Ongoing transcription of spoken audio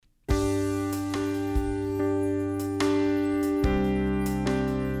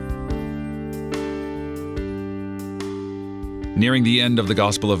Nearing the end of the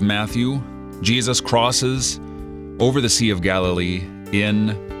Gospel of Matthew, Jesus crosses over the Sea of Galilee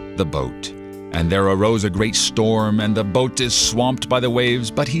in the boat. And there arose a great storm, and the boat is swamped by the waves,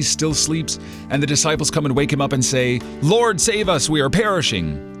 but he still sleeps. And the disciples come and wake him up and say, "Lord, save us, we are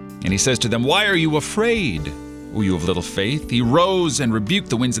perishing." And he says to them, "Why are you afraid, O you of little faith?" He rose and rebuked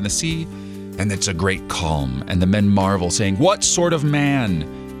the winds and the sea, and it's a great calm. And the men marvel, saying, "What sort of man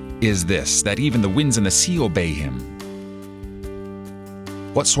is this, that even the winds and the sea obey him?"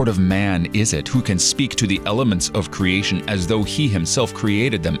 What sort of man is it who can speak to the elements of creation as though he himself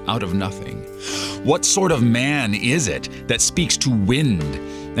created them out of nothing? What sort of man is it that speaks to wind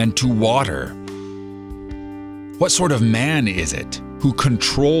and to water? What sort of man is it who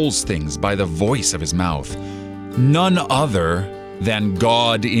controls things by the voice of his mouth? None other than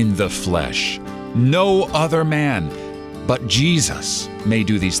God in the flesh. No other man but Jesus may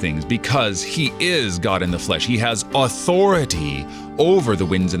do these things because he is God in the flesh. He has authority over the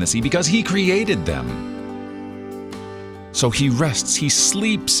winds and the sea because he created them. So he rests, he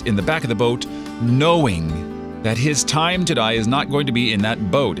sleeps in the back of the boat, knowing that his time to die is not going to be in that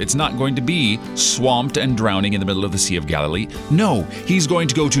boat. It's not going to be swamped and drowning in the middle of the Sea of Galilee. No, he's going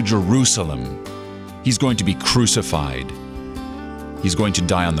to go to Jerusalem. He's going to be crucified. He's going to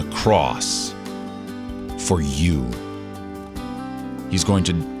die on the cross for you. He's going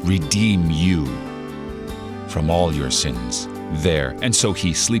to redeem you from all your sins there. And so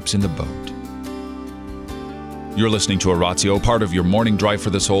he sleeps in the boat. You're listening to Oratio, part of your morning drive for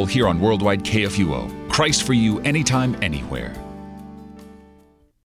the soul here on Worldwide KFUO. Christ for you, anytime, anywhere.